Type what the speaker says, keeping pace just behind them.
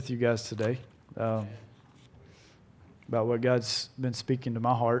With you guys today about what God's been speaking to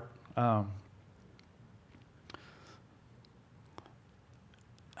my heart.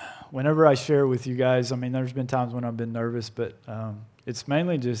 Whenever I share with you guys, there's been times when I've been nervous, but it's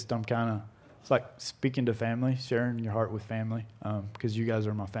mainly just it's like speaking to family, sharing your heart with family, because you guys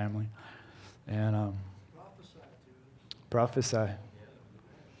are my family. And prophesy.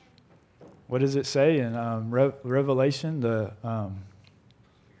 What does it say in Revelation?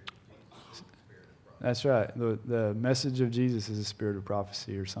 That's right. The message of Jesus is a spirit of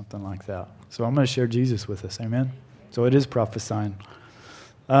prophecy or something like that. So I'm going to share Jesus with us. Amen? So it is prophesying.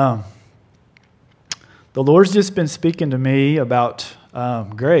 The Lord's just been speaking to me about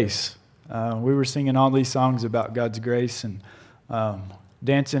grace. We were singing all these songs about God's grace and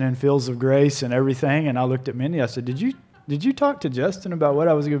dancing in fields of grace and everything. And I looked at Mindy. I said, Did you talk to Justin about what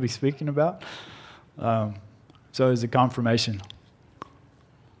I was going to be speaking about? So it was a confirmation.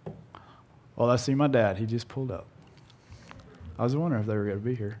 Well, I see my dad. He just pulled up. I was wondering if they were going to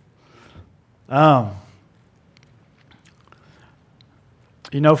be here. For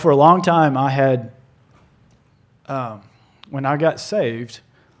a long time, I had, when I got saved,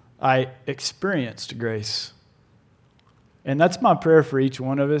 I experienced grace. And that's my prayer for each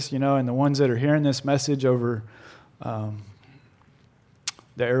one of us, and the ones that are hearing this message over the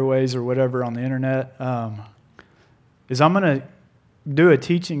airways or whatever on the internet, is I'm going to do a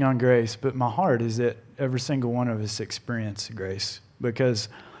teaching on grace, but my heart is that every single one of us experience grace, because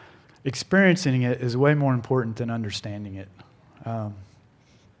experiencing it is way more important than understanding it.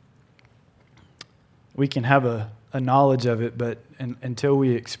 We can have a knowledge of it, but until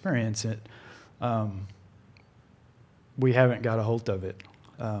we experience it, we haven't got a hold of it.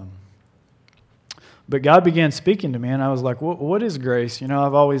 But God began speaking to me, and I was like, what is grace?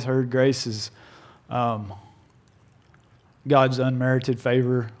 I've always heard grace is God's unmerited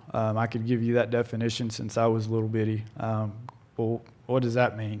favor. I could give you that definition since I was a little bitty. Well, what does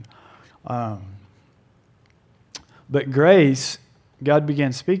that mean? But grace, God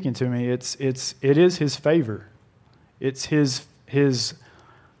began speaking to me. It is His favor. It's His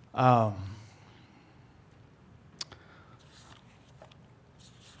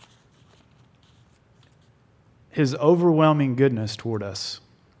overwhelming goodness toward us.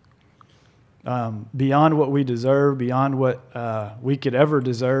 Beyond what we deserve, beyond what we could ever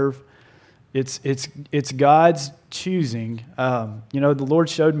deserve. It's God's choosing. The Lord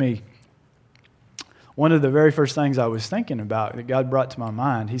showed me one of the very first things I was thinking about that God brought to my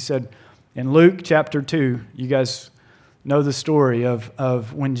mind. He said in Luke chapter 2, you guys know the story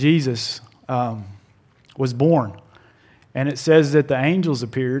of when Jesus was born. And it says that the angels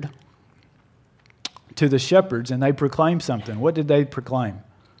appeared to the shepherds and they proclaimed something. What did they proclaim?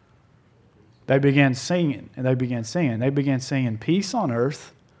 They began singing, They began singing, peace on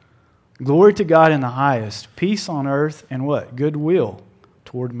earth, glory to God in the highest, peace on earth, and what? Goodwill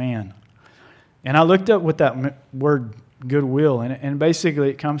toward man. And I looked up what that word goodwill, and basically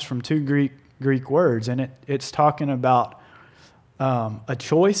it comes from two Greek words, and it's talking about a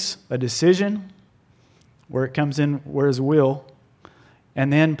choice, a decision, where it comes in, where's will,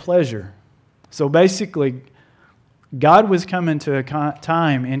 and then pleasure. So basically, God was coming to a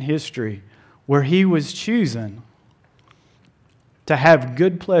time in history where He was choosing to have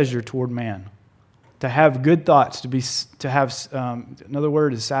good pleasure toward man, to have good thoughts, to have another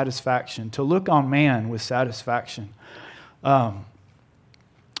word is satisfaction, to look on man with satisfaction. I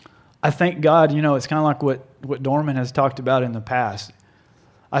thank God, it's kind of like what Dorman has talked about in the past.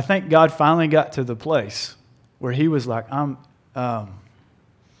 I think God finally got to the place where He was like, I'm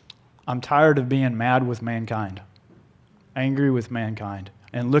tired of being mad with mankind, angry with mankind,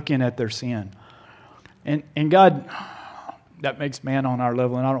 and looking at their sin. And God, that makes man on our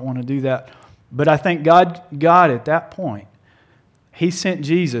level, and I don't want to do that. But I think God at that point, He sent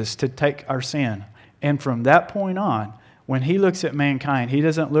Jesus to take our sin. And from that point on, when He looks at mankind, He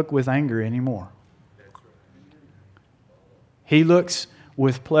doesn't look with anger anymore. He looks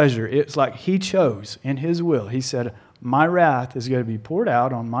with pleasure. It's like He chose in His will. He said, my wrath is going to be poured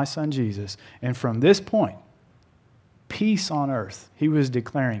out on my Son Jesus. And from this point, peace on earth. He was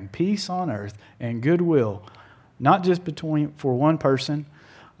declaring peace on earth and goodwill, not just for one person,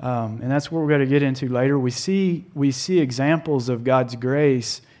 and that's what we're going to get into later. We see examples of God's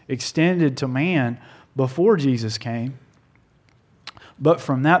grace extended to man before Jesus came, but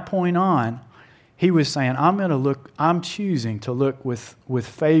from that point on, He was saying, I'm choosing to look with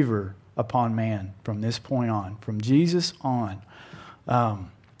favor upon man from this point on, from Jesus on,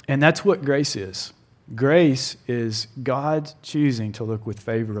 and that's what grace is. Grace is God choosing to look with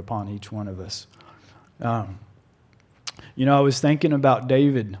favor upon each one of us. I was thinking about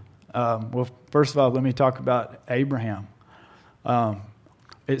David. Well, first of all, let me talk about Abraham.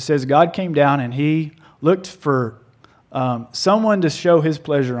 It says God came down and he looked for someone to show his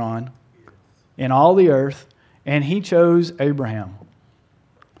pleasure on in all the earth, and he chose Abraham.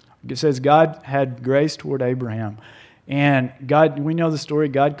 It says God had grace toward Abraham. And God, we know the story,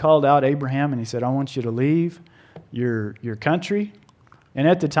 God called out Abraham and he said, I want you to leave your country. And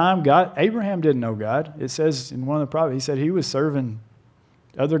at the time, Abraham didn't know God. It says in one of the prophets, he said he was serving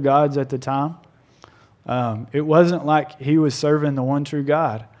other gods at the time. It wasn't like he was serving the one true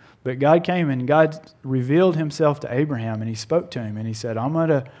God. But God came and God revealed himself to Abraham and he spoke to him and he said, I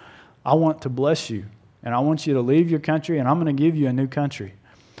want to bless you and I want you to leave your country and I'm going to give you a new country.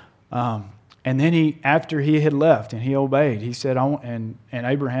 And then after he had left and he obeyed, he said, and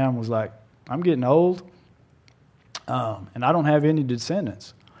Abraham was like, I'm getting old and I don't have any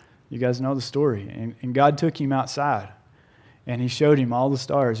descendants. You guys know the story. And God took him outside and he showed him all the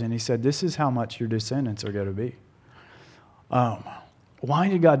stars and he said, this is how much your descendants are going to be. Why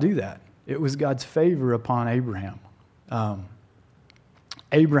did God do that? It was God's favor upon Abraham.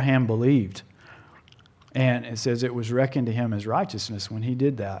 Abraham believed. And it says it was reckoned to him as righteousness when he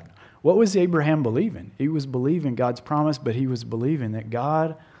did that. What was Abraham believing? He was believing God's promise, but he was believing that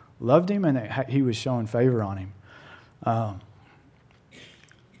God loved him and that he was showing favor on him.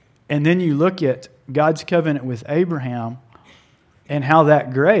 And then you look at God's covenant with Abraham and how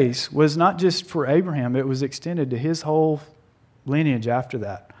that grace was not just for Abraham, it was extended to his whole lineage after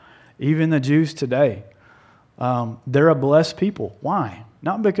that. Even the Jews today, they're a blessed people. Why?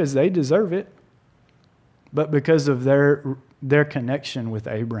 Not because they deserve it, but because of their connection with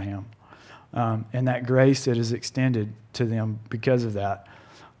Abraham and that grace that is extended to them because of that.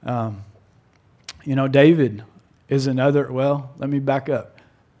 David is another, let me back up.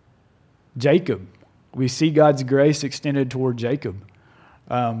 Jacob. We see God's grace extended toward Jacob.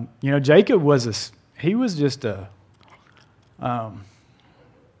 Jacob was a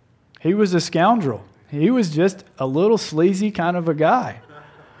scoundrel. He was just a little sleazy kind of a guy.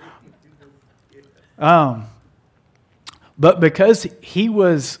 But because he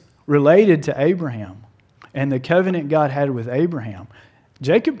was related to Abraham and the covenant God had with Abraham,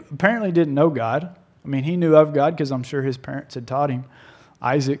 Jacob apparently didn't know God. I mean, he knew of God because I'm sure his parents had taught him,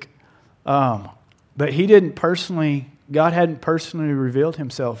 Isaac. But God hadn't personally revealed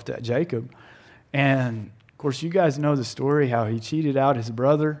himself to Jacob. And, of course, you guys know the story, how he cheated out his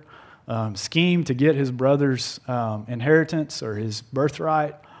brother, schemed to get his brother's inheritance or his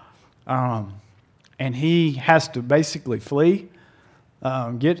birthright. And he has to basically flee,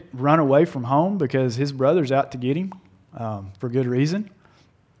 run away from home because his brother's out to get him for good reason.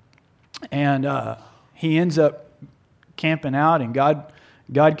 And he ends up camping out, and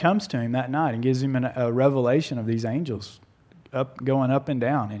God comes to him that night and gives him a revelation of these angels going up and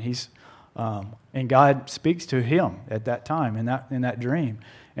down. And and God speaks to him at that time in that dream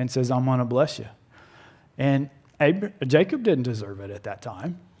and says, I'm going to bless you. And Jacob didn't deserve it at that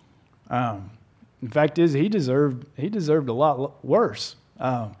time. The fact is, he deserved a lot worse.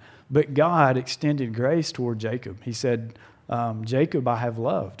 But God extended grace toward Jacob. He said, Jacob I have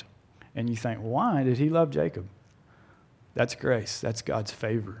loved. And you think, why did he love Jacob? That's grace. That's God's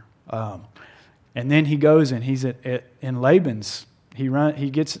favor. And then he goes and he's in Laban's. He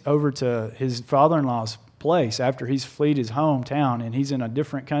gets over to his father-in-law's place after he's fled his hometown, and he's in a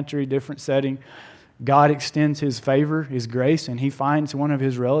different country, different setting. God extends his favor, his grace, and he finds one of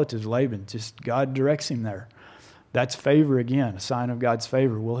his relatives, Laban. Just God directs him there. That's favor again, a sign of God's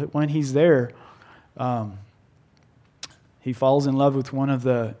favor. Well, when he's there, he falls in love with one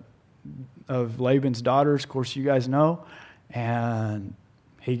of Laban's daughters. Of course, you guys know. And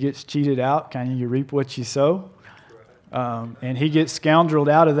he gets cheated out. Kind of you reap what you sow. And he gets scoundreled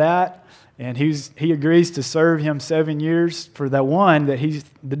out of that. And he agrees to serve him 7 years for that one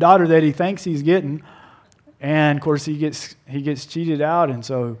the daughter that he thinks he's getting. And of course he gets cheated out. And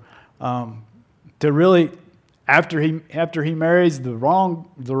so after he marries the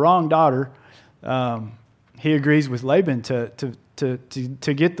wrong daughter, he agrees with Laban to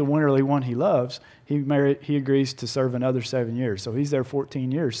get the winnerly one he loves. He agrees to serve another 7 years. So he's there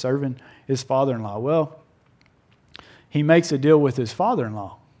 14 years serving his father-in-law. Well, he makes a deal with his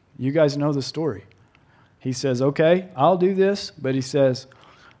father-in-law. You guys know the story. He says, okay, I'll do this. But he says,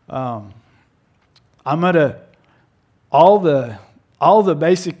 I'm going to, all the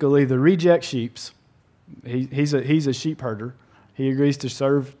basically the reject sheeps, he's a sheep herder. He agrees to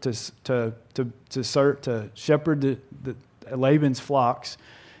serve, to shepherd the Laban's flocks.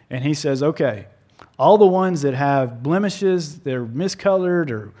 And he says, okay, all the ones that have blemishes, they're miscolored,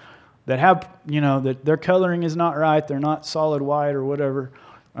 or that have, that their coloring is not right, they're not solid white or whatever.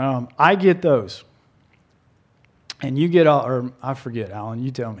 I get those. And you get all, or I forget, Alan,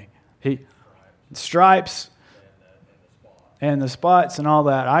 you tell me. Stripes and the spots and all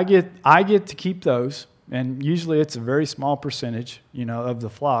that. I get to keep those. And usually it's a very small percentage, of the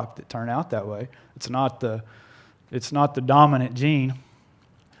flock that turn out that way. It's not the dominant gene.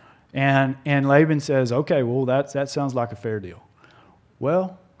 And Laban says, okay, well, that sounds like a fair deal.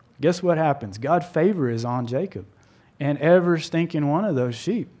 Well, guess what happens? God's favor is on Jacob. And every stinking one of those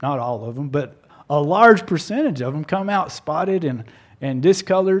sheep, not all of them, but a large percentage of them come out spotted and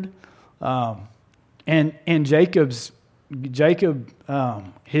discolored. And Jacob,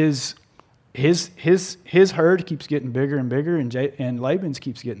 his herd keeps getting bigger and bigger, and Laban's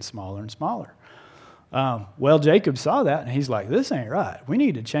keeps getting smaller and smaller. Well, Jacob saw that, and he's like, this ain't right. We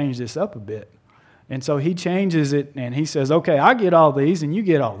need to change this up a bit. And so he changes it, and he says, okay, I get all these, and you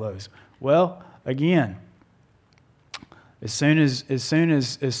get all those. Well, again, as soon as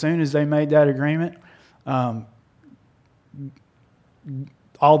they made that agreement, all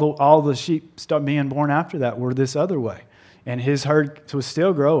the sheep start being born after that were this other way, and his herd was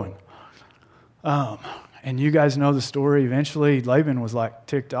still growing. And you guys know the story. Eventually, Laban was like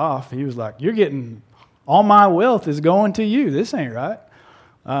ticked off. He was like, "You're getting all my wealth is going to you. This ain't right."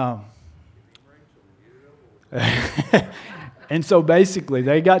 And so basically,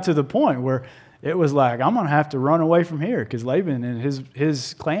 they got to the point where it was like, I'm going to have to run away from here because Laban and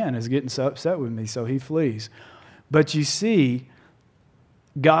his clan is getting so upset with me, so he flees. But you see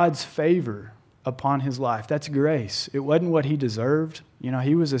God's favor upon his life. That's grace. It wasn't what he deserved.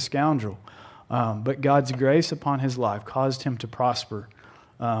 He was a scoundrel. But God's grace upon his life caused him to prosper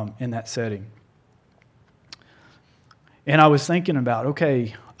in that setting. And I was thinking about,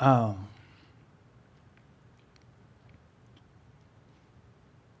 okay, how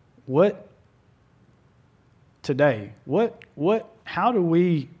do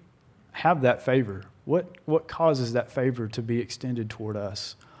we have that favor? What causes that favor to be extended toward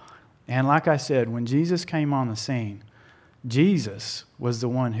us? And like I said, when Jesus came on the scene, Jesus was the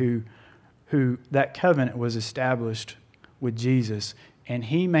one who that covenant was established with Jesus, and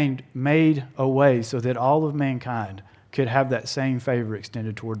he made a way so that all of mankind could have that same favor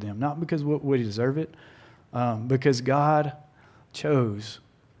extended toward them. Not because we deserve it, because God chose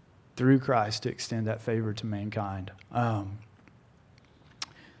through Christ to extend that favor to mankind.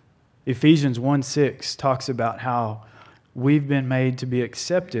 Ephesians 1:6 talks about how we've been made to be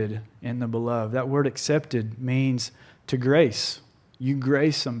accepted in the beloved. That word accepted means to grace. You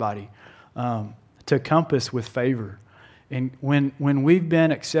grace somebody. To compass with favor. And when we've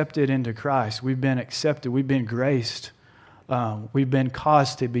been accepted into Christ, we've been accepted, we've been graced, we've been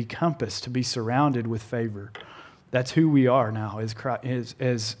caused to be compassed, to be surrounded with favor. That's who we are now as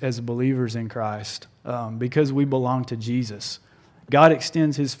believers in Christ, because we belong to Jesus. God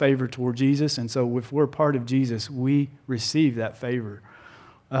extends his favor toward Jesus, and so if we're part of Jesus, we receive that favor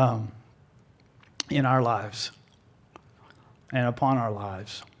in our lives and upon our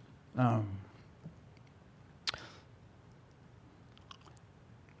lives.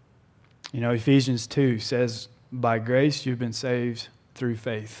 Ephesians 2 says, by grace you've been saved through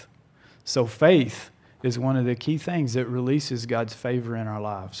faith. So faith is one of the key things that releases God's favor in our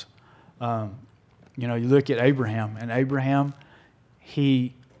lives. You look at Abraham, and Abraham,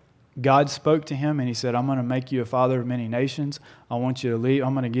 God spoke to him and he said, I'm going to make you a father of many nations. I want you to leave.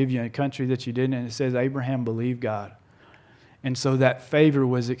 I'm going to give you a country that you didn't. And it says Abraham believed God. And so that favor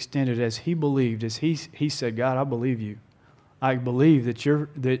was extended as he believed, as he said, God, I believe you. I believe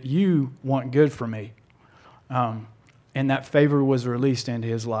that you want good for me. And that favor was released into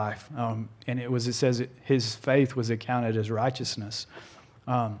his life. And it says his faith was accounted as righteousness.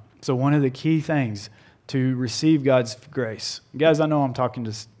 So one of the key things to receive God's grace. Guys, I know I'm talking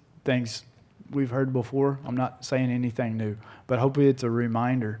to things we've heard before. I'm not saying anything new, but hopefully it's a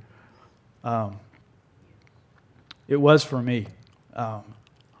reminder. It was for me.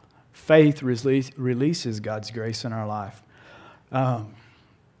 Faith releases God's grace in our life.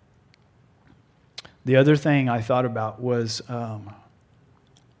 The other thing I thought about was the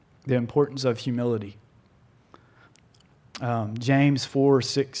importance of humility. James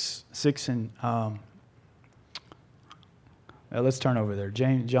 4:6 and let's turn over there.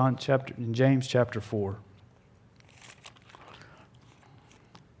 James chapter 4.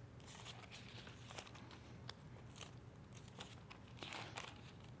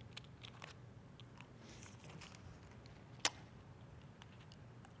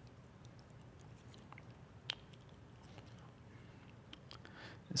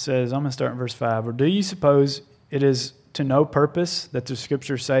 It says, I'm going to start in verse 5. Or do you suppose it is to no purpose that the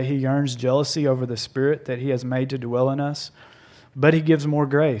Scriptures say he yearns jealousy over the Spirit that he has made to dwell in us, but he gives more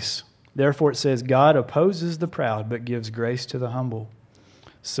grace. Therefore it says, God opposes the proud, but gives grace to the humble.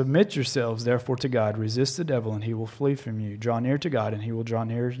 Submit yourselves, therefore, to God. Resist the devil, and he will flee from you. Draw near to God, and he will draw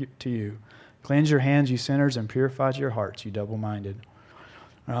near to you. Cleanse your hands, you sinners, and purify your hearts, you double-minded.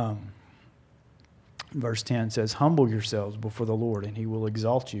 Verse 10 says, humble yourselves before the Lord, and he will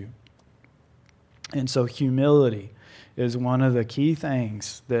exalt you. And so humility is one of the key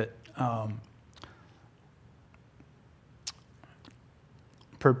things that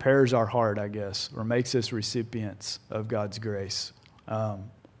prepares our heart, I guess, or makes us recipients of God's grace. I've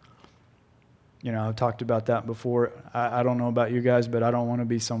talked about that before. I don't know about you guys, but I don't want to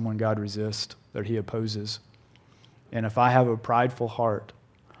be someone God resists, that he opposes. And if I have a prideful heart,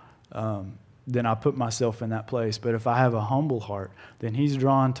 then I put myself in that place. But if I have a humble heart, then he's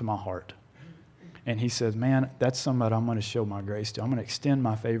drawn to my heart. And he says, man, that's somebody I'm going to show my grace to. I'm going to extend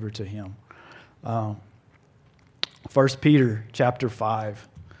my favor to him. 1 Peter chapter 5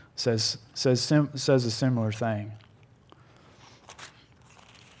 says a similar thing.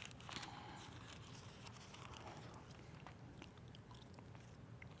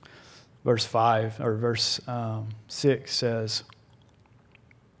 Verse 5 or verse 6 says,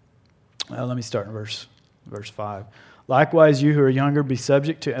 let me start in verse 5. Likewise, you who are younger, be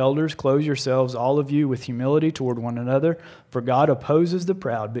subject to elders. Clothe yourselves, all of you, with humility toward one another. For God opposes the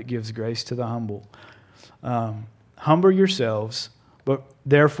proud, but gives grace to the humble. Humble yourselves, but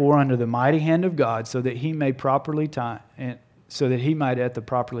therefore under the mighty hand of God, so that he might at the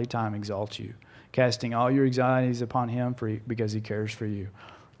properly time exalt you, casting all your anxieties upon him because he cares for you.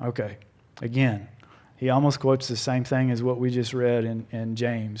 Okay, again, he almost quotes the same thing as what we just read in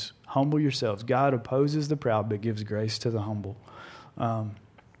James. Humble yourselves. God opposes the proud, but gives grace to the humble. Let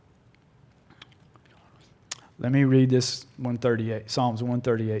me read this Psalms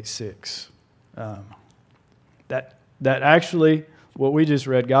 138:6. That actually, what we just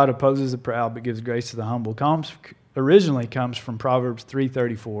read, God opposes the proud, but gives grace to the humble, originally comes from Proverbs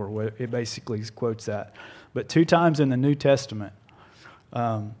 3:34, where it basically quotes that. But 2 times in the New Testament,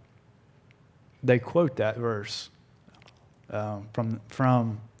 they quote that verse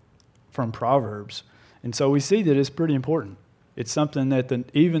from Proverbs. And so we see that it's pretty important. It's something that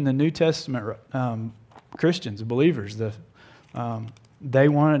even the New Testament Christians, believers, they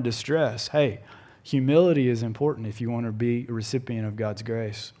wanted to stress, hey, humility is important if you want to be a recipient of God's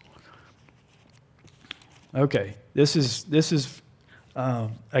grace. Okay, this is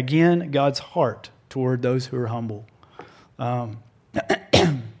again, God's heart toward those who are humble.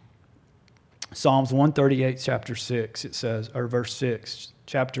 Psalms 138, chapter 6, it says, or verse 6,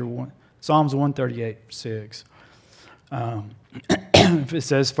 chapter 1, Psalms 138, 6. It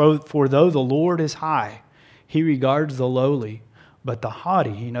says, For though the Lord is high, he regards the lowly, but the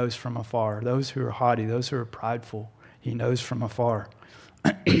haughty he knows from afar. Those who are haughty, those who are prideful, he knows from afar.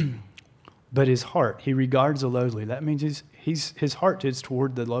 But his heart, he regards the lowly. That means his heart is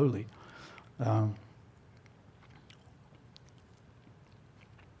toward the lowly.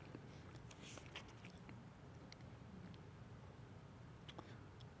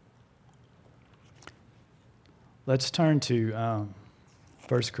 Let's turn to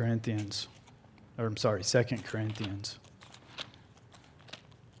 2 Corinthians.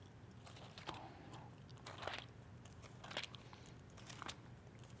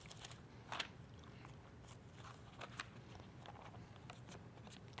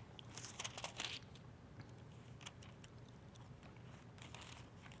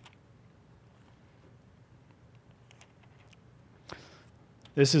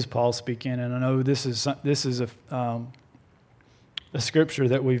 This is Paul speaking, and I know this is a scripture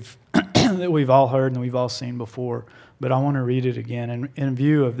that we've that we've all heard and we've all seen before, but I want to read it again in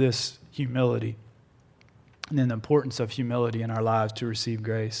view of this humility and then the importance of humility in our lives to receive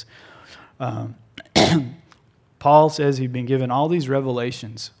grace. Paul says he'd been given all these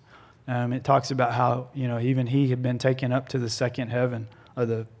revelations. It talks about how even he had been taken up to the second heaven or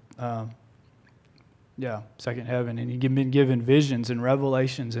the second heaven, and he'd been given visions and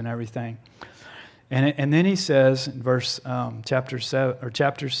revelations and everything. And then he says in chapter 12,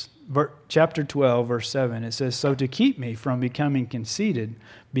 verse 7, it says, "So to keep me from becoming conceited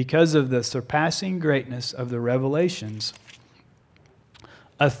because of the surpassing greatness of the revelations,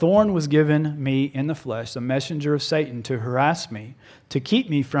 a thorn was given me in the flesh, a messenger of Satan to harass me, to keep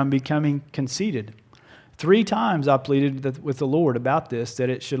me from becoming conceited. 3 times I pleaded with the Lord about this, that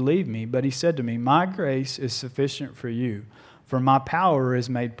it should leave me. But he said to me, my grace is sufficient for you, for my power is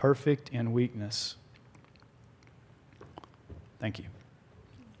made perfect in weakness." Thank you.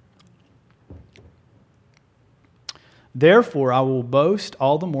 Therefore, I will boast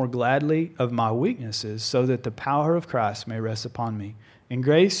all the more gladly of my weaknesses, so that the power of Christ may rest upon me. And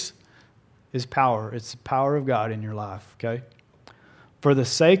grace is power. It's the power of God in your life, okay? For the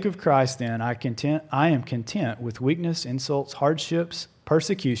sake of Christ, then, I am content with weakness, insults, hardships,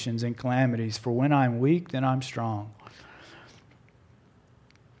 persecutions, and calamities. For when I am weak, then I'm strong.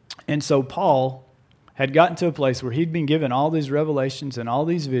 And so Paul had gotten to a place where he'd been given all these revelations and all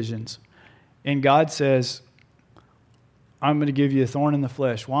these visions, and God says, I'm going to give you a thorn in the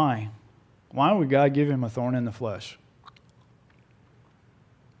flesh. Why? Why would God give him a thorn in the flesh?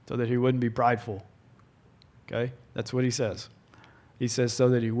 So that he wouldn't be prideful. Okay? That's what he says. He says so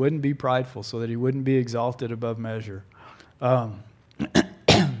that he wouldn't be prideful, so that he wouldn't be exalted above measure.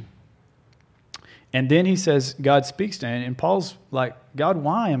 And then he says, God speaks to him, and Paul's like, God,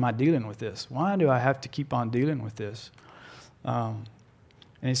 why am I dealing with this? Why do I have to keep on dealing with this? And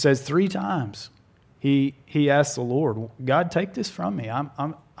he says 3 times, he asks the Lord, God, take this from me. I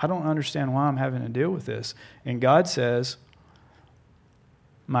don't understand why I'm having to deal with this. And God says,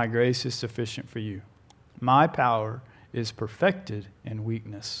 my grace is sufficient for you. My power is perfected in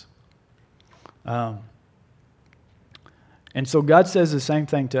weakness. And so God says the same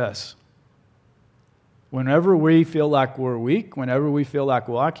thing to us. Whenever we feel like we're weak, whenever we feel like,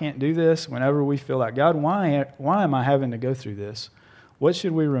 well, I can't do this, whenever we feel like, God, why am I having to go through this? What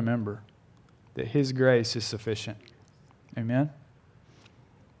should we remember? That His grace is sufficient. Amen?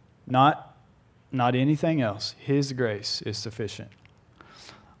 Not anything else. His grace is sufficient.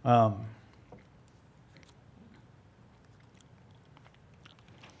 I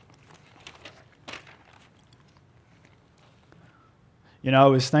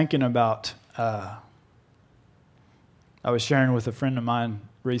was thinking about, I was sharing with a friend of mine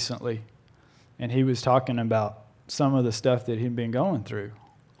recently, and he was talking about some of the stuff that he'd been going through.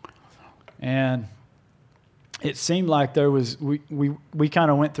 And it seemed like there was, we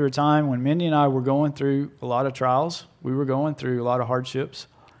kind of went through a time when Mindy and I were going through a lot of trials. We were going through a lot of hardships.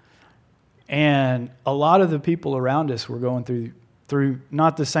 And a lot of the people around us were going through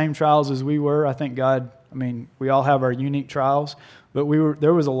not the same trials as we were. I think God, we all have our unique trials, but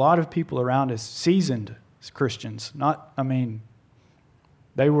there was a lot of people around us, seasoned Christians.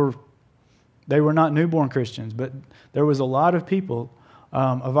 They were not newborn Christians, but there was a lot of people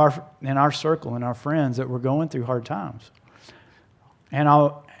in our circle and our friends that were going through hard times. And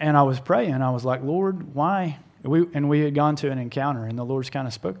I was praying. I was like, Lord, why? We had gone to an encounter, and the Lord's kind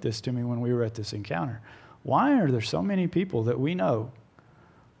of spoke this to me when we were at this encounter. Why are there so many people that we know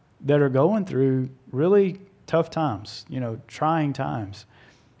that are going through really tough times, trying times?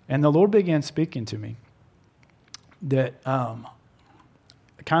 And the Lord began speaking to me that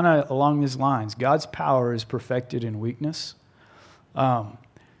kind of along these lines, God's power is perfected in weakness. And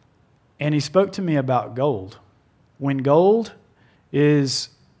He spoke to me about gold. When gold is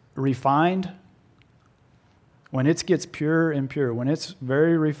refined, when it gets pure and pure, when it's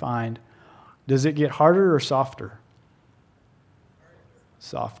very refined, does it get harder or softer?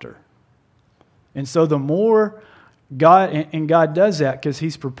 Softer. And so the more God does that because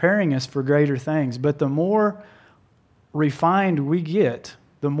He's preparing us for greater things, but the more refined we get,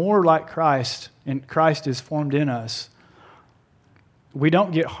 the more like Christ, and Christ is formed in us, we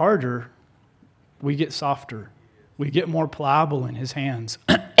don't get harder, we get softer. We get more pliable in His hands.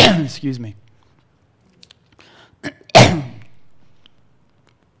 Excuse me.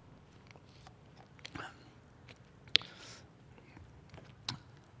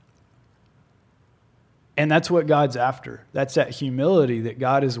 And that's what God's after. That's that humility that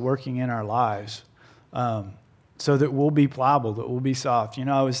God is working in our lives, so that we'll be pliable, that we'll be soft.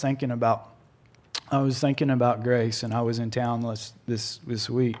 I was thinking about grace, and I was in town this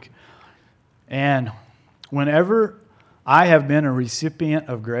week. And whenever I have been a recipient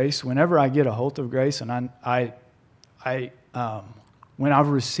of grace, whenever I get a hold of grace, and when I've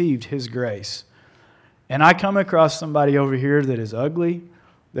received His grace, and I come across somebody over here that is ugly,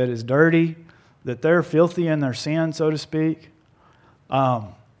 that is dirty, that they're filthy in their sin, so to speak,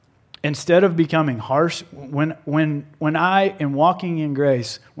 instead of becoming harsh, when I am walking in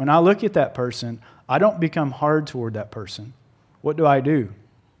grace, when I look at that person, I don't become hard toward that person. What do?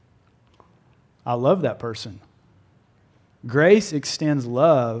 I love that person. Grace extends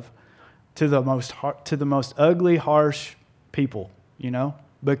love to the most ugly, harsh people,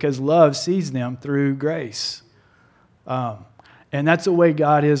 because love sees them through grace. And that's the way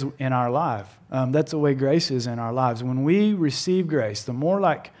God is in our life. That's the way grace is in our lives. When we receive grace, the more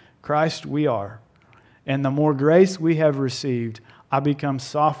like Christ we are, and the more grace we have received, I become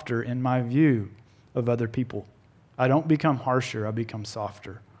softer in my view of other people. I don't become harsher, I become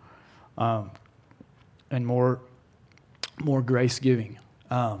softer. And more more grace giving.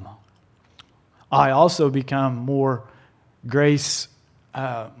 I also become more grace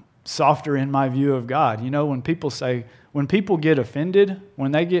softer in my view of God. You know, when people get offended,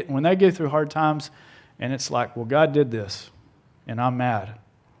 when they go through hard times, and it's like, well, God did this, and I'm mad.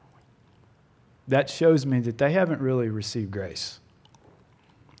 That shows me that they haven't really received grace,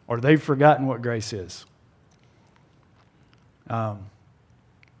 or they've forgotten what grace is.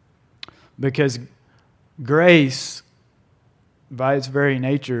 Because grace, by its very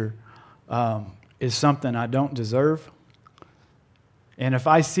nature, is something I don't deserve. And if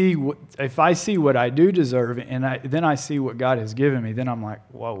I see what I do deserve, and then I see what God has given me, then I'm like,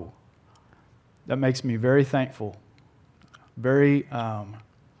 whoa. That makes me very thankful. Very, what's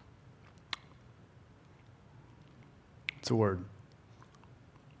the word?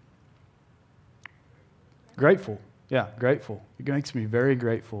 Grateful. Yeah, grateful. It makes me very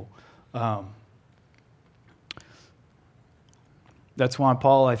grateful. That's why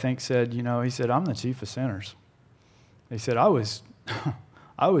Paul, I think, said, he said, I'm the chief of sinners. He said, I was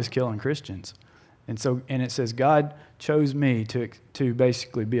killing Christians. And it says God chose me to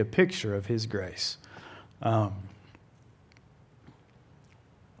basically be a picture of His grace.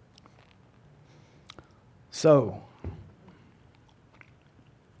 So,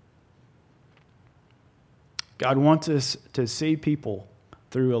 God wants us to see people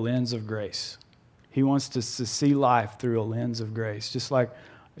through a lens of grace. He wants us to see life through a lens of grace. Just like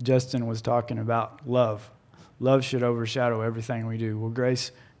Justin was talking about love. Love should overshadow everything we do. Well,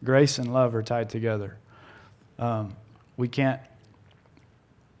 grace and love are tied together. We can't.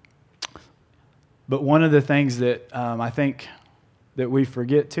 But one of the things that I think that we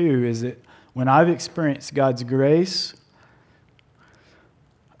forget too is that when I've experienced God's grace,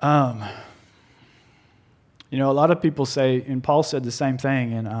 a lot of people say, and Paul said the same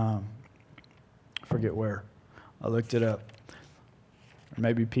thing, and I forget where. I looked it up. Or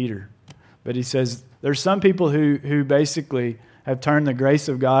maybe Peter. But he says, there's some people who basically have turned the grace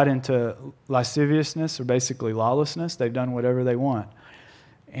of God into lasciviousness, or basically lawlessness. They've done whatever they want.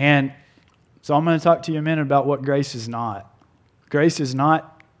 And so I'm going to talk to you a minute about what grace is not. Grace is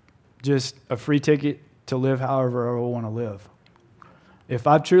not just a free ticket to live however I want to live. If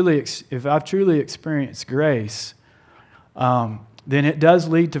I've truly experienced grace, then it does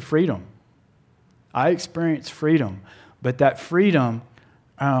lead to freedom. I experience freedom, but that freedom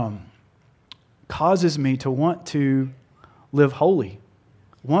causes me to want to live holy,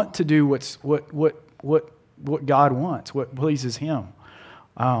 want to do what God wants, what pleases Him.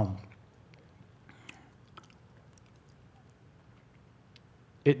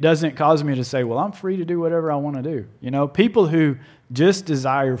 It doesn't cause me to say, well, I'm free to do whatever I want to do. People who just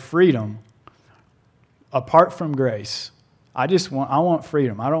desire freedom apart from grace, I want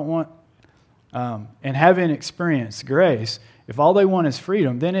freedom. I don't want, and having experienced grace, if all they want is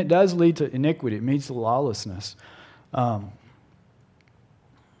freedom, then it does lead to iniquity. It leads to lawlessness. I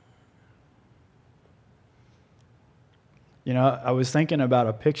was thinking about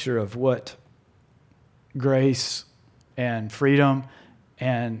a picture of what grace and freedom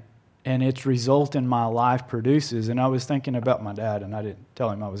and its result in my life produces. And I was thinking about my dad, and I didn't tell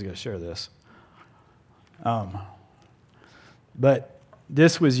him I was going to share this. But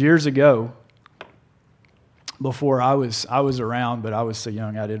this was years ago, before I was around, but I was so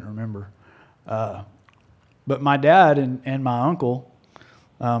young I didn't remember. But my dad and my uncle,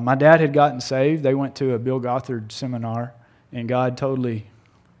 my dad had gotten saved. They went to a Bill Gothard seminar, and God totally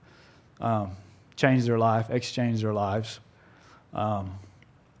changed their life, exchanged their lives.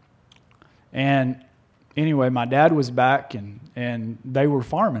 And anyway, my dad was back, and they were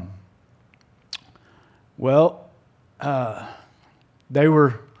farming. Well, they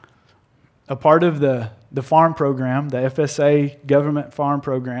were a part of the farm program, the FSA government farm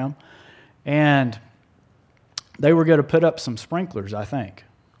program, and they were going to put up some sprinklers, I think.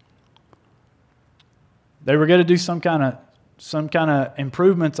 They were going to do some kind of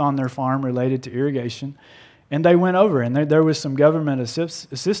improvements on their farm related to irrigation, and they went over, and there was some government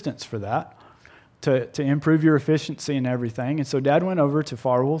assistance for that to improve your efficiency and everything. And so Dad went over to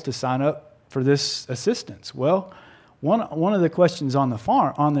Farwell to sign up for this assistance. Well, one of the questions on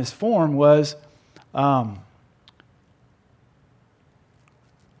this form was,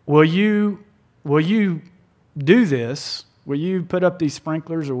 will you do this? Will you put up these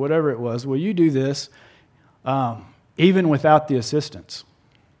sprinklers or whatever it was? Will you do this even without the assistance?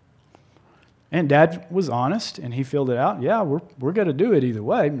 And Dad was honest, and he filled it out. Yeah, we're going to do it either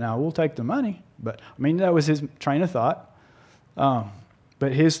way. Now, we'll take the money. But, that was his train of thought.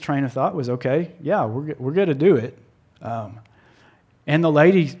 But his train of thought was, okay, yeah, we're going to do it. And the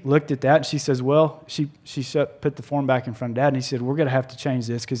lady looked at that and she says, well, she put the form back in front of Dad, and he said, we're going to have to change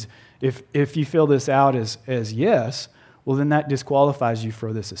this because if you fill this out as yes, well, then that disqualifies you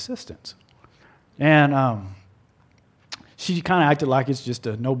for this assistance. And she kind of acted like it's just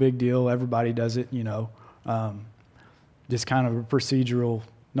a no big deal. Everybody does it, just kind of a procedural,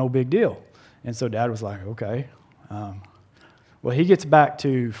 no big deal. And so Dad was like, okay. Well, he gets back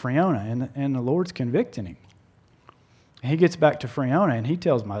to Friona, and the Lord's convicting him. He gets back to Friona, and he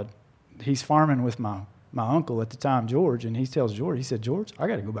tells he's farming with my uncle at the time, George, and he tells George, he said, George, I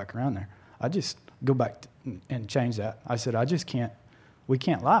got to go back around there. I just go back and change that. I said, we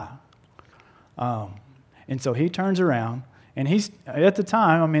can't lie. And so he turns around, and he's, at the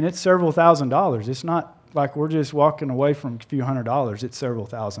time, it's several $1,000s. It's not like we're just walking away from a few $100s. It's several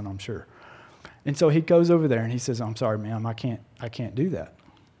thousand, I'm sure. And so he goes over there, and he says, I'm sorry, ma'am, I can't do that.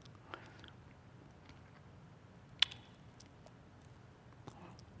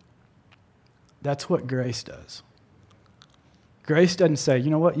 That's what grace does. Grace doesn't say,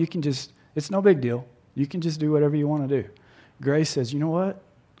 you know what, it's no big deal. You can just do whatever you want to do. Grace says, you know what,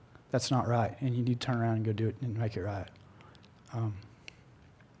 that's not right, and you need to turn around and go do it and make it right. I'm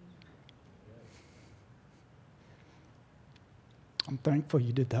thankful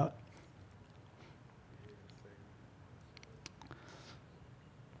you did that.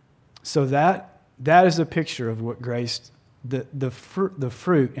 So that is a picture of what grace, the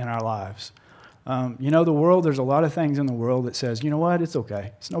fruit in our lives. The world, there's a lot of things in the world that says, you know what, it's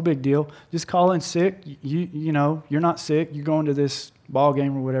okay. It's no big deal. Just call in sick. You're not sick. You're going to this ball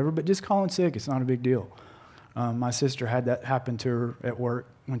game or whatever, but just call in sick. It's not a big deal. My sister had that happen to her at work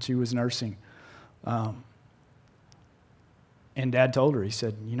when she was nursing. And Dad told her, he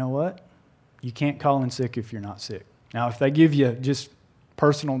said, you know what? You can't call in sick if you're not sick. Now, if they give you just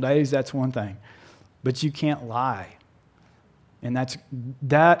personal days, that's one thing. But you can't lie. And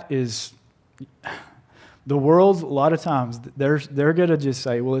that is... The world, a lot of times, they're going to just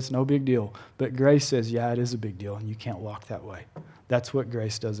say, well, it's no big deal. But grace says, yeah, it is a big deal, and you can't walk that way. That's what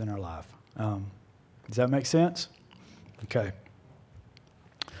grace does in our life. Does that make sense? Okay.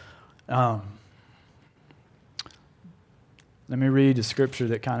 Let me read a scripture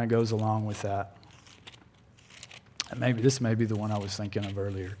that kind of goes along with that. And this may be the one I was thinking of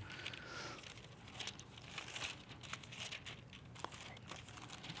earlier.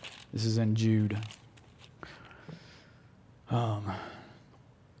 This is in Jude.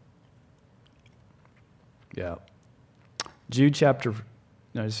 Jude chapter,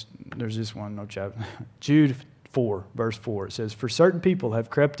 there's just one, no chapter. Jude 4, verse 4, it says, for certain people have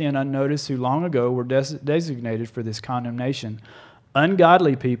crept in unnoticed who long ago were designated for this condemnation,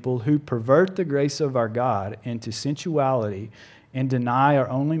 ungodly people who pervert the grace of our God into sensuality and deny our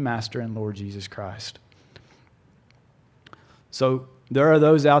only Master and Lord Jesus Christ. So, there are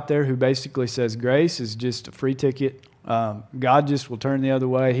those out there who basically says grace is just a free ticket. God just will turn the other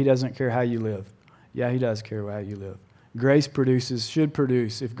way. He doesn't care how you live. Yeah, He does care how you live. Grace should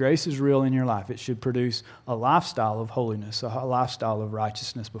produce, if grace is real in your life, it should produce a lifestyle of holiness, a lifestyle of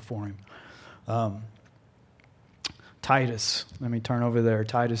righteousness before Him. Titus, let me turn over there.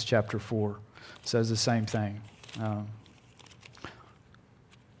 Titus chapter 4 says the same thing.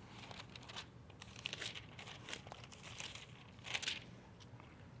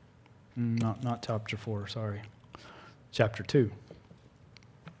 Not chapter 4, sorry. Chapter 2.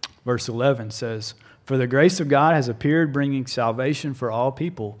 Verse 11 says, for the grace of God has appeared, bringing salvation for all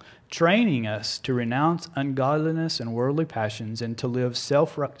people, training us to renounce ungodliness and worldly passions and to live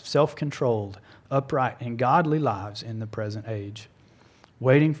self-controlled, upright, and godly lives in the present age,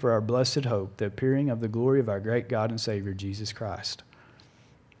 waiting for our blessed hope, the appearing of the glory of our great God and Savior, Jesus Christ,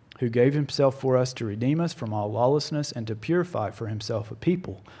 who gave Himself for us to redeem us from all lawlessness and to purify for Himself a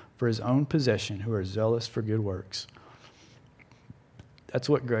people for His own possession who are zealous for good works. That's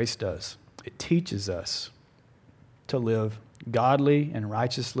what grace does. It teaches us to live godly and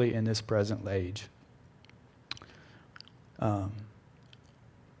righteously in this present age. And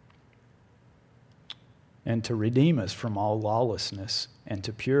to redeem us from all lawlessness and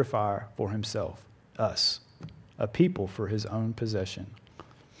to purify for Himself us, a people for His own possession,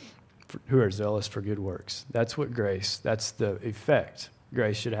 who are zealous for good works. That's what that's the effect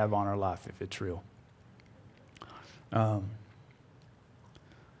grace should have on our life if it's real.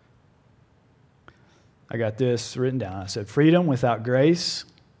 I got this written down. I said, freedom without grace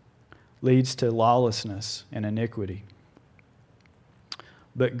leads to lawlessness and iniquity.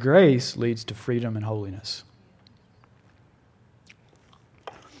 But grace leads to freedom and holiness.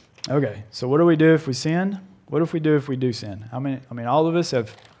 Okay, so what do we do if we sin? What if we do if we do sin? I mean, all of us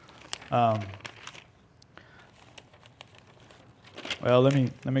have Well, let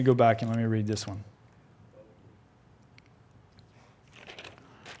me go back and let me read this one.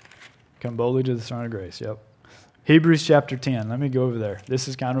 Come boldly to the throne of grace. Yep. Hebrews chapter 10. Let me go over there. This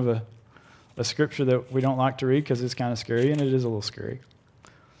is kind of a scripture that we don't like to read because it's kind of scary, and it is a little scary.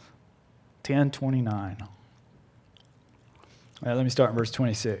 10:29. Let me start in verse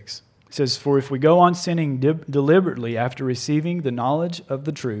 26. It says, "For if we go on sinning deliberately after receiving the knowledge of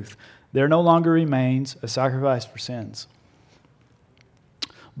the truth, there no longer remains a sacrifice for sins,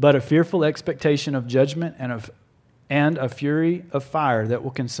 but a fearful expectation of judgment and a fury of fire that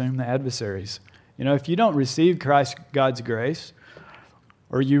will consume the adversaries." You know, if you don't receive God's grace,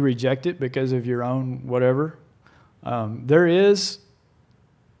 or you reject it because of your own whatever, there is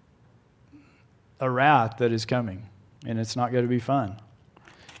a wrath that is coming, and it's not going to be fun.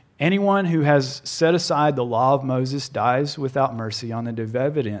 Anyone who has set aside the law of Moses dies without mercy on the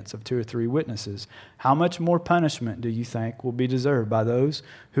evidence of 2 or 3 witnesses. How much more punishment do you think will be deserved by those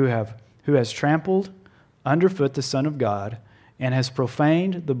who has trampled underfoot the Son of God, and has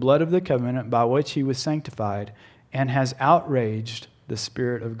profaned the blood of the covenant by which he was sanctified, and has outraged the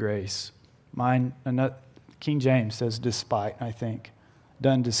Spirit of grace? King James says despite, I think.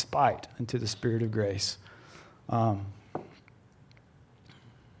 Done despite unto the Spirit of grace.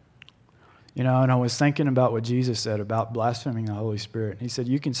 You know, and I was thinking about what Jesus said about blaspheming the Holy Spirit. He said,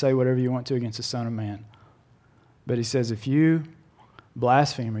 you can say whatever you want to against the Son of Man. But he says, if you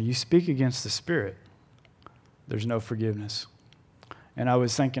blaspheme or you speak against the Spirit, there's no forgiveness. And I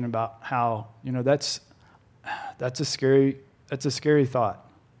was thinking about how, you know, that's a scary thought.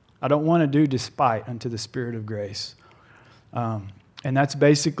 I don't want to do despite unto the Spirit of grace. And that's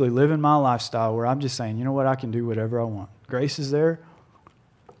basically living my lifestyle where I'm just saying, you know what, I can do whatever I want. Grace is there.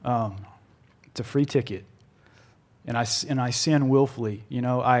 It's a free ticket. And I sin willfully. You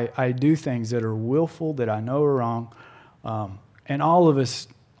know, I do things that are willful, that I know are wrong. And all of us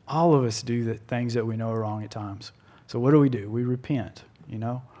do the things that we know are wrong at times. So what do? We repent, you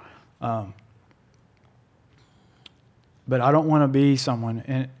know. But I don't want to be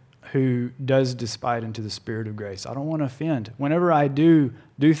someone who does despite into the Spirit of grace. I don't want to offend. Whenever I do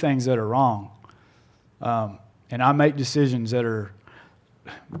things that are wrong, and I make decisions that are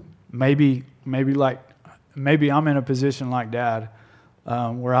maybe I'm in a position like Dad,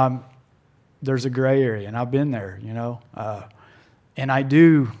 where there's a gray area, and I've been there, you know, and I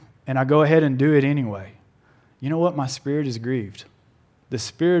go ahead and do it anyway. You know what? My spirit is grieved. The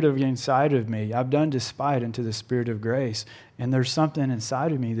Spirit of inside of me, I've done despite into the Spirit of grace, and there's something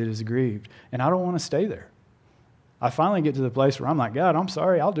inside of me that is grieved, and I don't want to stay there. I finally get to the place where I'm like, God, I'm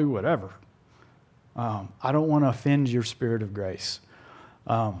sorry, I'll do whatever. I don't want to offend your Spirit of grace.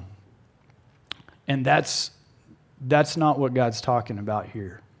 And that's not what God's talking about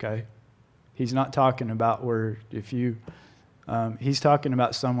here, okay? He's not talking about where he's talking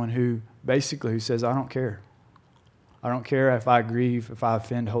about someone who says, I don't care. I don't care if I grieve, if I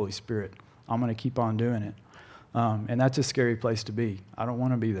offend Holy Spirit. I'm going to keep on doing it. And that's a scary place to be. I don't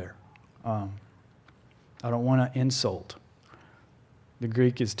want to be there. I don't want to insult. The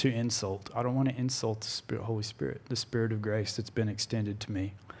Greek is to insult. I don't want to insult the Holy Spirit, the Spirit of grace that's been extended to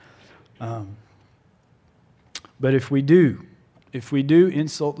me. But if we do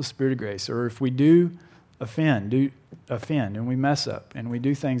insult the Spirit of grace, or if we do offend, and we mess up, and we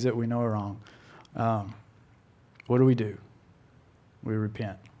do things that we know are wrong, what do? We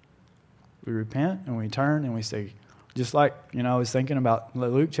repent. We repent, and we turn, and we say, just like, you know, I was thinking about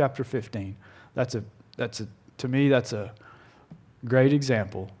Luke chapter 15. To me, that's a great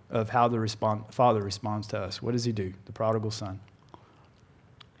example of how the Father responds to us. What does he do? The prodigal son.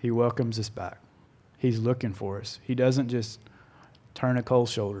 He welcomes us back. He's looking for us. He doesn't just turn a cold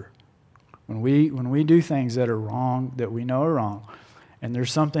shoulder. When we do things that are wrong, that we know are wrong, and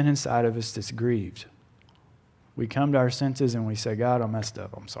there's something inside of us that's grieved, we come to our senses and we say, God, I messed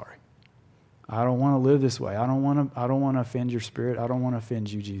up. I'm sorry. I don't want to live this way. I don't want to offend your Spirit. I don't want to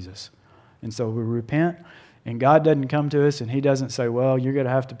offend you, Jesus. And so we repent, and God doesn't come to us and he doesn't say, well, you're going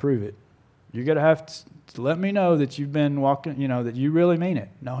to have to prove it. You're going to have to let me know that you've been walking, you know, that you really mean it.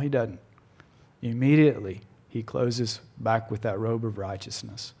 No, he doesn't. Immediately, he closes back with that robe of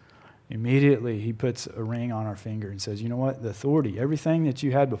righteousness. Immediately, he puts a ring on our finger and says, you know what? The authority, everything that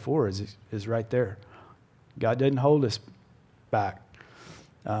you had before is right there. God didn't hold us back.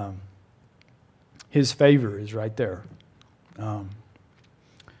 His favor is right there.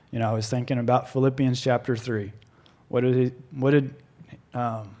 You know, I was thinking about Philippians chapter 3. What did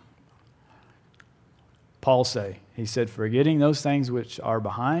Paul say? He said, forgetting those things which are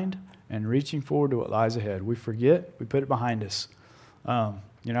behind and reaching forward to what lies ahead. We forget, we put it behind us.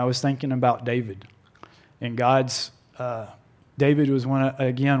 You know, I was thinking about David and God's David was one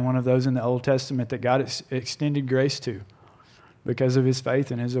of those in the Old Testament that God extended grace to because of his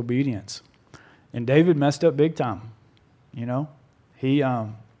faith and his obedience. And David messed up big time. You know, he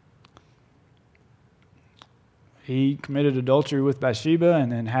committed adultery with Bathsheba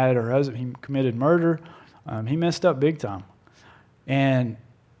and then had her husband. He committed murder. He messed up big time. And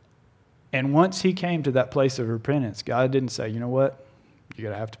once he came to that place of repentance, God didn't say, you know what, you're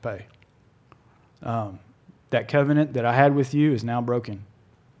going to have to pay. That covenant that I had with you is now broken.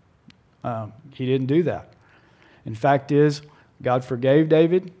 He didn't do that. In fact is, God forgave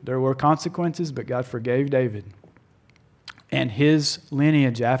David. There were consequences, but God forgave David. And his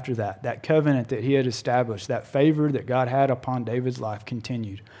lineage after that covenant that he had established, that favor that God had upon David's life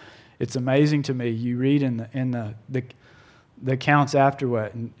continued. It's amazing to me. You read in the accounts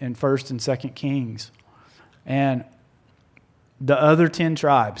afterward in 1st and 2nd Kings. And the other 10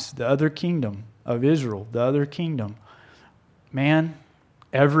 tribes, the other kingdom of Israel, the other kingdom, man,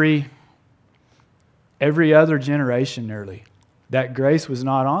 every other generation nearly, that grace was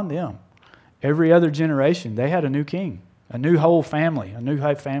not on them. Every other generation, they had a new king, a new whole family, a new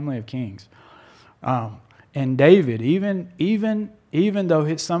family of kings. And David, even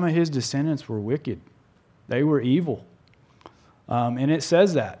though some of his descendants were wicked, they were evil. And it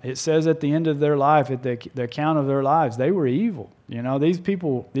says that. It says at the end of their life, at the account of their lives, they were evil. You know, these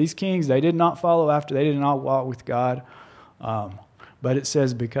people, these kings, they did not follow after, they did not walk with God. But it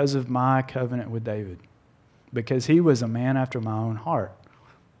says, because of my covenant with David, because he was a man after my own heart,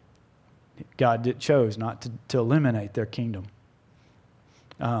 God chose not to eliminate their kingdom.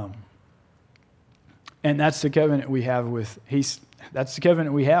 And that's the covenant we have that's the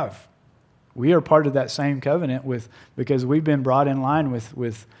covenant we have. We are part of that same covenant because we've been brought in line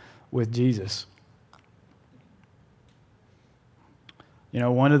with Jesus. You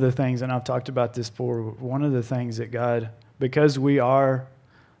know, one of the things, and I've talked about this before, one of the things that God, because we are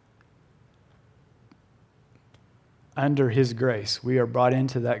under his grace, we are brought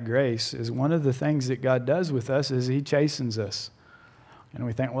into that grace, is one of the things that God does with us is he chastens us. And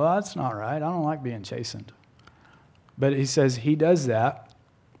we think, well, that's not right. I don't like being chastened. But he says he does that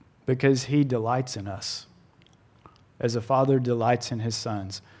because he delights in us, as a father delights in his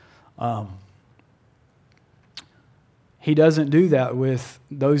sons. He doesn't do that with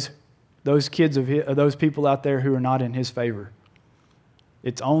those kids those people out there who are not in his favor.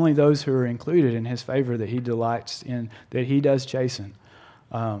 It's only those who are included in his favor that he delights in, that he does chasten.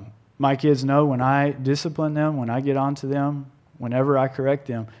 My kids know when I discipline them, when I get onto them, whenever I correct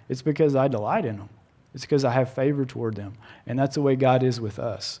them, it's because I delight in them. It's because I have favor toward them. And that's the way God is with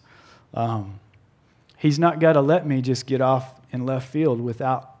us. He's not got to let me just get off in left field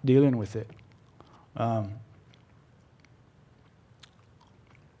without dealing with it.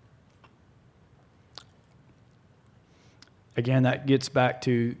 Again, that gets back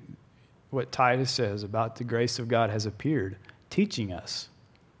to what Titus says about the grace of God has appeared, teaching us.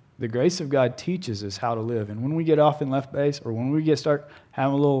 The grace of God teaches us how to live. And when we get off in left base, or when we start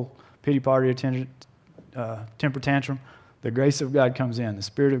having a little pity party or temper tantrum, the grace of God comes in. The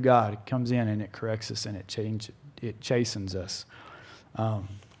Spirit of God comes in and it corrects us and it chastens us.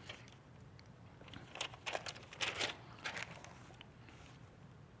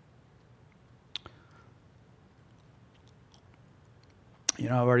 You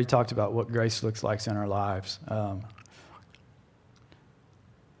know, I've already talked about what grace looks like in our lives.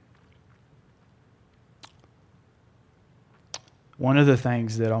 One of the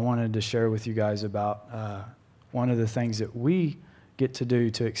things that I wanted to share with you guys about, one of the things that we get to do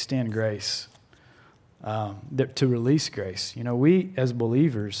to extend grace, to release grace. You know, we as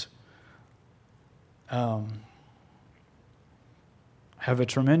believers have a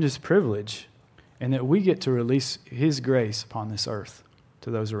tremendous privilege in that we get to release his grace upon this earth to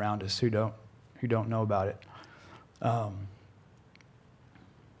those around us who don't know about it.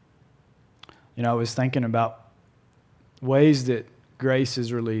 You know, I was thinking about ways that grace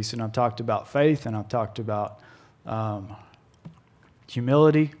is released, and I've talked about faith, and I've talked about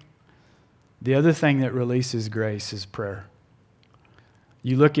humility. The other thing that releases grace is prayer.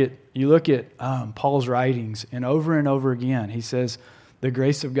 You look at Paul's writings, and over again, he says, "The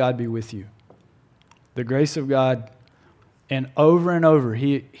grace of God be with you." The grace of God, and over,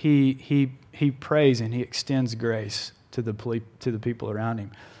 he prays and he extends grace to the people around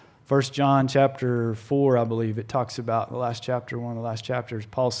him. 1 John chapter 4, I believe, it talks about the last chapter, one of the last chapters.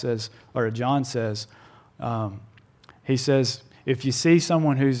 John says, he says, if you see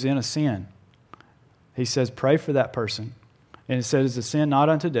someone who's in a sin, he says, pray for that person. And it says, it's a sin not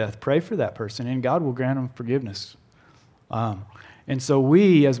unto death. Pray for that person, and God will grant them forgiveness. And so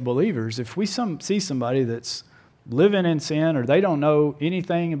we, as believers, if we see somebody living in sin or they don't know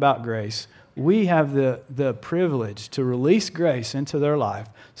anything about grace, we have the privilege to release grace into their life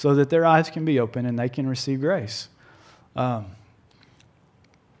so that their eyes can be open and they can receive grace. I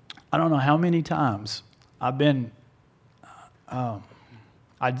don't know how many times I've been,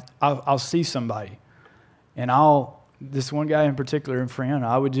 I'll see somebody and this one guy in particular in Friend,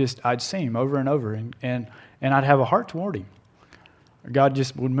 I'd see him over and over and I'd have a heart toward him. God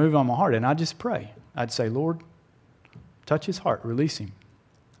just would move on my heart and I'd just pray. I'd say, Lord, touch his heart, release him.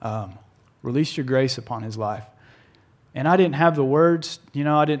 Release your grace upon his life. And I didn't have the words,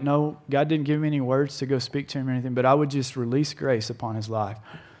 I didn't know, God didn't give me any words to go speak to him or anything, but I would just release grace upon his life.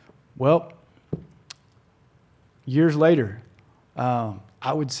 Well, years later,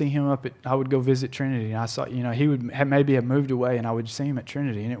 I would see him I would go visit Trinity, and I saw, he would maybe have moved away, and I would see him at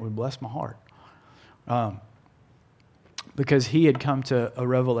Trinity, and it would bless my heart. Because he had come to a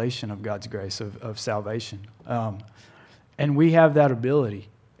revelation of God's grace, of salvation. And we have that ability.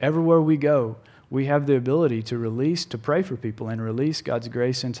 Everywhere we go, we have the ability to pray for people and release God's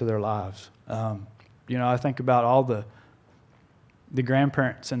grace into their lives. I think about all the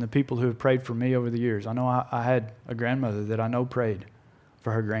grandparents and the people who have prayed for me over the years. I know I had a grandmother that I know prayed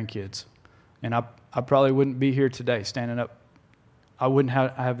for her grandkids. And I probably wouldn't be here today standing up. I wouldn't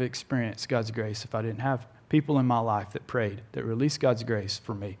have experienced God's grace if I didn't have people in my life that prayed, that released God's grace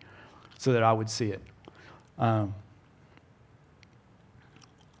for me so that I would see it.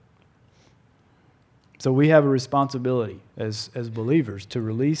 So we have a responsibility as believers to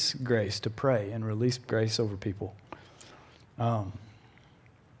release grace, to pray and release grace over people. Paul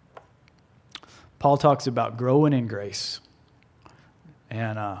talks about growing in grace.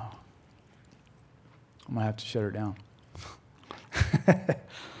 And I'm going to have to shut her down.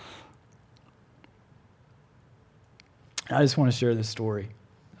 I just want to share this story.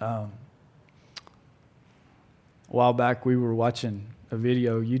 A while back, we were watching a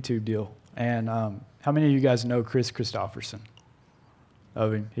video YouTube deal. And how many of you guys know Chris Christopherson?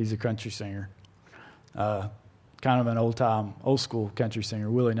 Of him. He's a country singer. Kind of an old school country singer,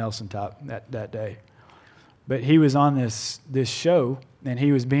 Willie Nelson type that day. But he was on this show, and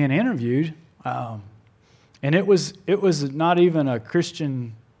he was being interviewed. And it was not even a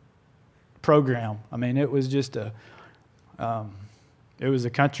Christian program. I mean, it was just it was a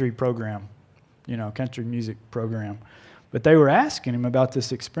country program, country music program. But they were asking him about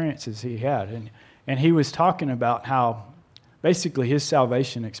this experiences he had, and he was talking about how basically his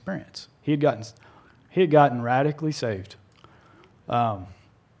salvation experience. He had gotten radically saved,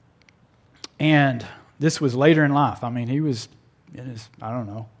 and this was later in life. I mean, he was in his I don't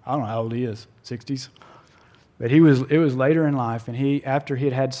know how old he is, 60s. But it was later in life, and after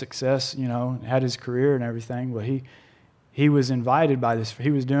he had success, had his career and everything. Well, he was invited by this. He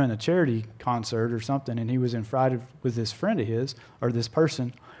was doing a charity concert or something, and he was invited with this friend of his or this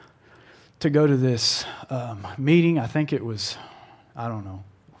person to go to this meeting. I think it was,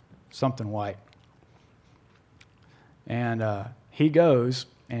 something white. And he goes,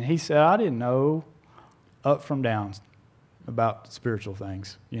 and he said, "I didn't know up from down about spiritual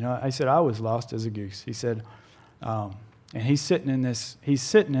things. I said, I was lost as a goose." He said. And he's sitting in this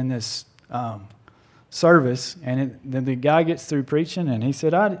service, and then the guy gets through preaching, and he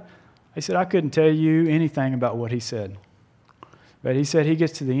said, I couldn't tell you anything about what he said. But he said he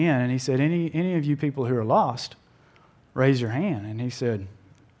gets to the end, and he said, any of you people who are lost, raise your hand. And he said,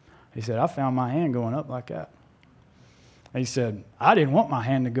 I found my hand going up like that. He said, I didn't want my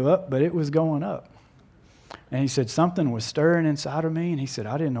hand to go up, but it was going up. And he said, something was stirring inside of me, and he said,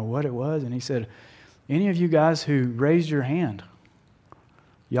 I didn't know what it was. And he said, any of you guys who raised your hand,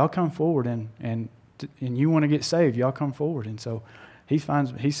 y'all come forward, and you want to get saved, y'all come forward. And so he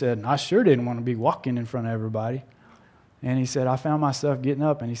said, I sure didn't want to be walking in front of everybody. And he said, I found myself getting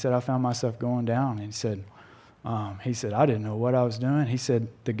up, and he said, I found myself going down. And he said, I didn't know what I was doing. He said,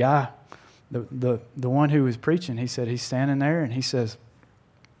 the guy, the one who was preaching, he said, he's standing there, and he says,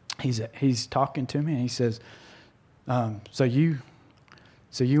 he's talking to me, and he says, so you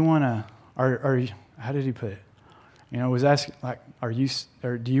want to, or how did he put it? Was asking, like,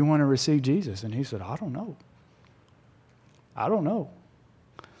 do you want to receive Jesus? And he said, I don't know.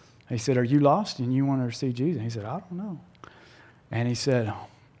 He said, are you lost and you want to receive Jesus? And he said, I don't know. And he said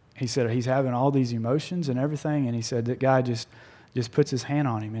he's having all these emotions and everything. And he said that guy just puts his hand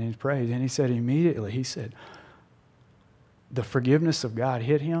on him and he prays. And he said immediately, the forgiveness of God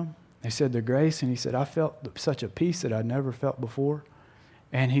hit him. He said the grace, and he said, I felt such a peace that I'd never felt before.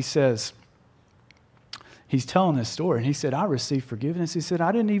 And he says, he's telling this story, and he said, I received forgiveness. He said,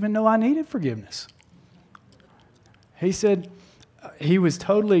 I didn't even know I needed forgiveness. He said he was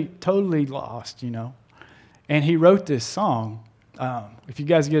totally lost, And he wrote this song. If you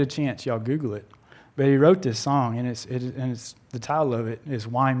guys get a chance, y'all Google it. But he wrote this song, and it's the title of it is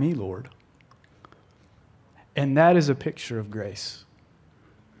 "Why Me, Lord?" And that is a picture of grace.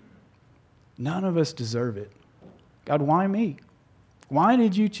 None of us deserve it. God, why me? Why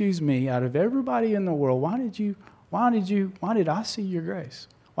did you choose me out of everybody in the world? Why did I see your grace?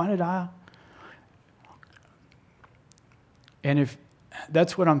 Why did I? And if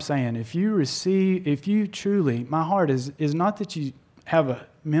that's what I'm saying, if you truly, my heart is not that you have a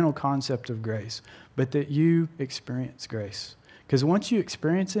mental concept of grace, but that you experience grace. Because once you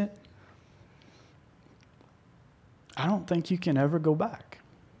experience it, I don't think you can ever go back.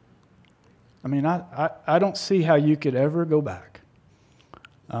 I mean, I don't see how you could ever go back.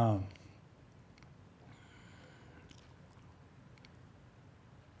 I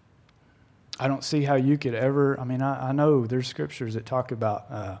don't see how you could ever, I know there's scriptures that talk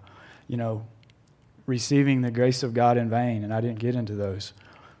about, receiving the grace of God in vain, and I didn't get into those.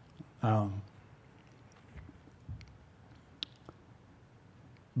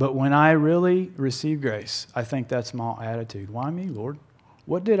 But when I really receive grace, I think that's my attitude. Why me, Lord?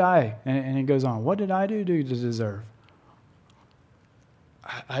 What did I, and it goes on, what did I do to deserve?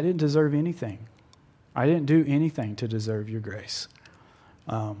 I didn't deserve anything. I didn't do anything to deserve your grace.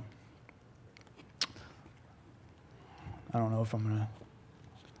 I don't know if I'm going to,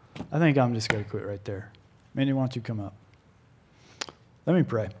 I think I'm just going to quit right there. Mandy, why don't you come up? Let me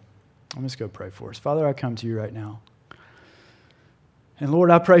pray. I'm just going to pray for us. Father, I come to you right now. And Lord,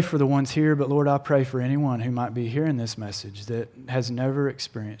 I pray for the ones here, but Lord, I pray for anyone who might be hearing this message that has never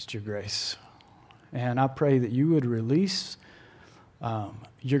experienced your grace. And I pray that you would release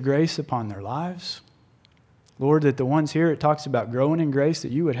your grace upon their lives. Lord, that the ones here, it talks about growing in grace,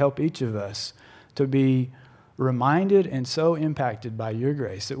 that you would help each of us to be reminded and so impacted by your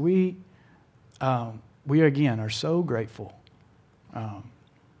grace that we again are so grateful,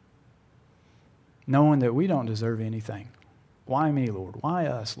 knowing that we don't deserve anything. Why me, Lord? Why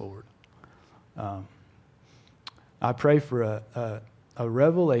us, Lord? I pray for a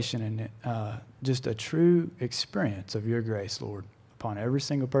revelation and just a true experience of your grace, Lord, upon every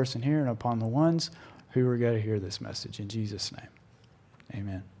single person here and upon the ones who are going to hear this message. In Jesus' name,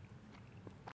 amen.